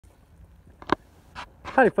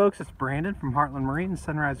Howdy folks, it's Brandon from Heartland Marine in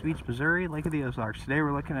Sunrise Beach, Missouri, Lake of the Ozarks. Today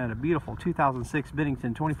we're looking at a beautiful 2006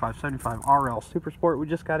 Bennington 2575 RL Super Sport we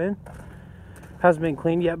just got in. Hasn't been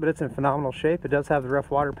cleaned yet, but it's in phenomenal shape. It does have the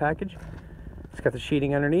rough water package. It's got the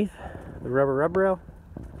sheeting underneath, the rubber rail,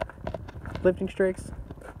 lifting strakes.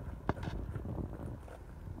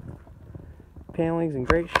 Paneling's in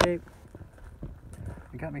great shape.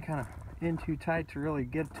 It got me kind of in too tight to really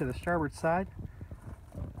get to the starboard side,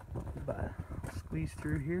 but I'll squeeze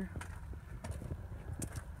through here.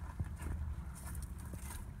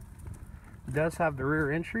 It does have the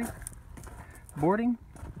rear entry, boarding,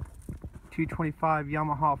 225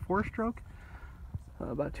 Yamaha 4-stroke,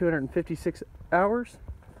 about 256 hours.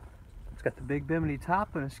 It's got the big bimini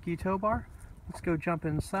top and a ski tow bar. Let's go jump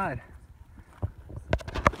inside.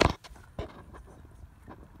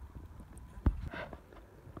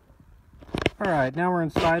 Alright, now we're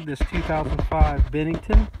inside this 2005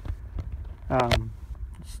 Bennington.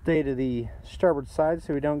 Stay to the starboard side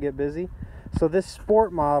so we don't get busy. So this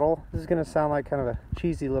sport model, this is going to sound like kind of a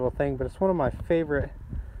cheesy little thing, but it's one of my favorite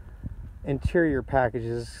interior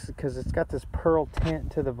packages because it's got this pearl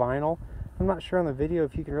tint to the vinyl. I'm not sure on the video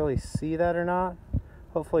if you can really see that or not.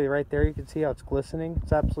 Hopefully right there you can see how it's glistening.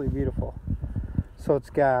 It's absolutely beautiful. So it's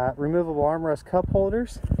got removable armrest cup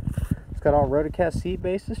holders. It's got all Rotocast seat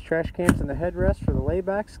bases, trash cans in the headrest for the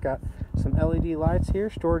laybacks. It's got some LED lights here,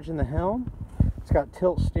 storage in the helm. It's got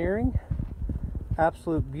tilt steering,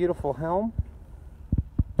 absolute beautiful helm,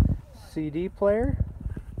 CD player.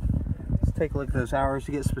 Let's take a look at those hours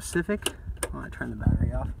to get specific. I turn the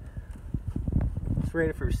battery off. It's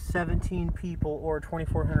rated for 17 people or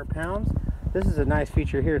 2,400 pounds. This is a nice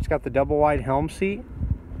feature here. It's got the double wide helm seat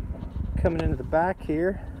coming into the back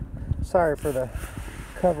here. Sorry for the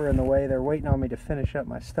cover in the way. They're waiting on me to finish up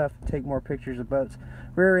my stuff and take more pictures of boats.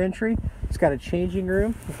 Rear entry, it's got a changing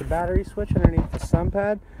room with the battery switch underneath the sun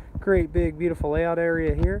pad. Great big beautiful layout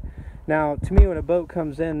area here. Now to me, when a boat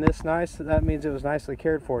comes in this nice, that means it was nicely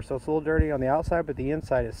cared for. So it's a little dirty on the outside, but the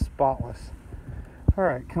inside is spotless.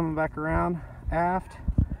 Alright, coming back around aft,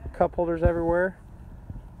 cup holders everywhere.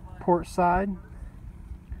 Port side.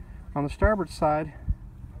 On the starboard side,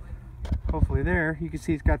 hopefully there, you can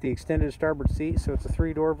see it's got the extended starboard seat, so it's a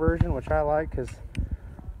 3-door version, which I like because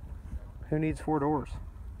who needs 4 doors?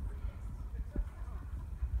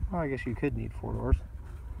 Well, I guess you could need 4 doors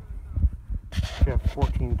if you have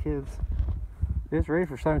 14 kids. It's rated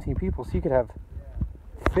for 17 people, so you could have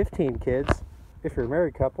 15 kids if you're a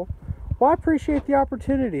married couple. Well, I appreciate the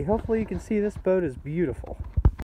opportunity. Hopefully you can see this boat is beautiful.